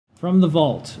From the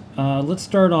vault. Let's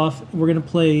start off. We're going to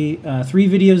play 3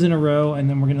 videos in a row, and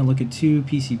then we're going to look at 2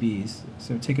 PCBs.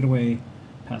 So take it away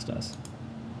past us.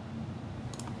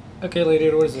 Okay, lady,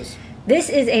 what is this?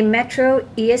 This is a Metro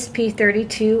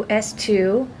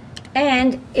ESP32S2,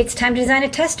 and it's time to design a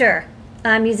tester.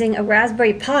 I'm using a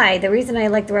Raspberry Pi. The reason I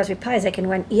like the Raspberry Pi is I can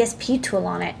run ESP tool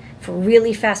on it for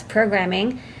really fast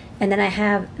programming. And then I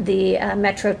have the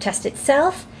Metro test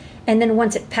itself. And then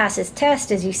once it passes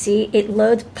test, as you see, it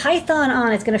loads Python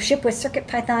on. It's going to ship with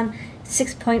CircuitPython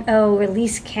 6.0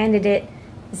 release candidate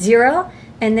 0.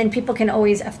 And then people can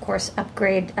always, of course,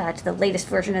 upgrade to the latest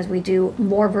version as we do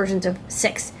more versions of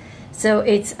 6. So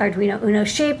it's Arduino Uno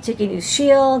shaped. You can use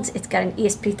shields. It's got an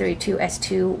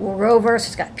ESP32S2 Rover, so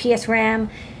it's got PSRAM,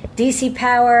 DC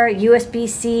power,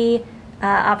 USB-C,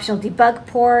 optional debug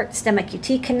port, STEMMA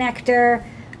QT connector,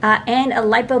 and a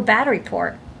LiPo battery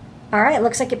port. All right,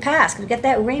 looks like it passed. We got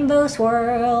that rainbow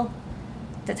swirl.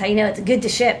 That's how you know it's good to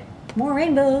ship. More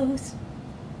rainbows.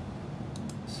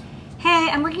 Hey,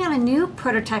 I'm working on a new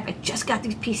prototype. I just got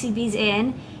these PCBs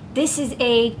in. This is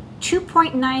a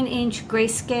 2.9-inch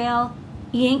grayscale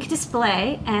e-ink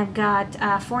display, and I've got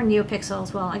 4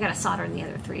 NeoPixels. Well, I got to solder in the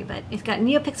other 3, but it's got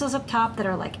NeoPixels up top that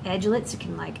are like edgelets. So you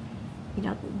can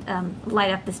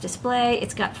light up this display.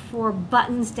 It's got 4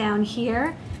 buttons down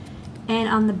here. And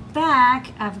on the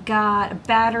back, I've got a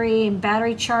battery and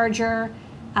battery charger,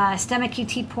 STEMMA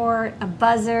QT port, a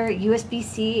buzzer,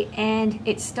 USB-C, and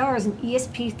it stars an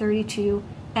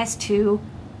ESP32S2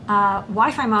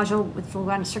 Wi-Fi module which will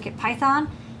run CircuitPython.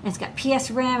 And it's got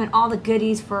PSRAM and all the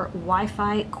goodies for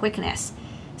Wi-Fi quickness.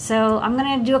 So I'm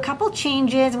going to do a couple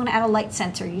changes. I'm going to add a light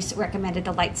sensor. You recommended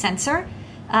the light sensor.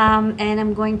 And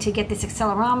I'm going to get this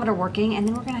accelerometer working, and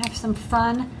then we're going to have some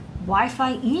fun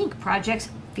Wi-Fi e-ink projects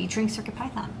featuring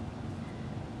CircuitPython.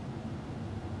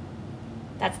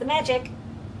 That's the magic.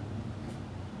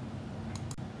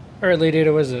 All right, lady,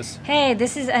 what is this? Hey,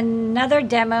 this is another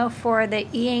demo for the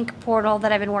e-ink portal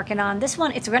that I've been working on. This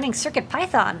one, it's running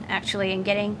CircuitPython, actually, and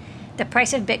getting the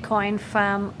price of Bitcoin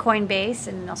from Coinbase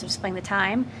and also displaying the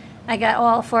time. I got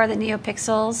all 4 of the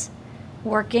NeoPixels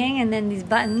working, and then these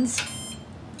buttons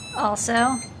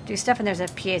also do stuff, and there's a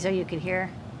piezo. You can hear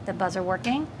the buzzer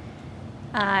working.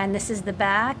 And this is the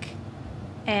back,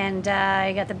 and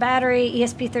I got the battery,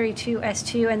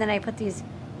 ESP32S2, and then I put these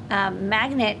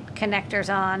magnet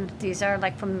connectors on. These are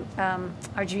like from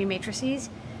RGB matrices,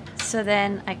 so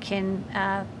then I can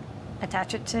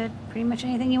attach it to pretty much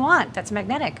anything you want that's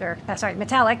magnetic, or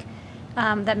metallic,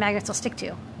 that magnets will stick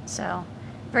to. So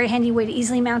very handy way to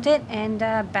easily mount it and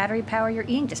battery power your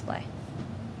e-ink display.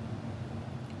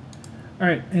 All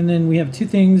right, and then we have 2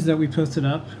 things that we posted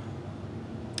up.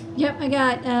 Yep, I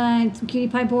got some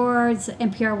QT Py boards,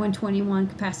 NPR 121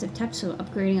 capacitive touch, so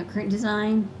upgrading our current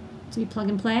design to be plug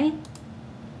and play.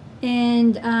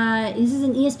 And this is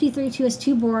an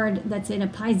ESP32S2 board that's in a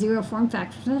Pi Zero form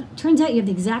factor. So turns out you have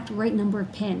the exact right number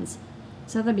of pins.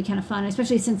 So that'd be kind of fun,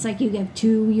 especially since you have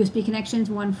 2 USB connections,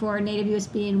 one for native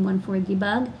USB and one for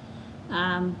debug. It's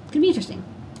gonna be interesting.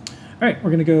 All right,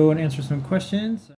 we're gonna go and answer some questions.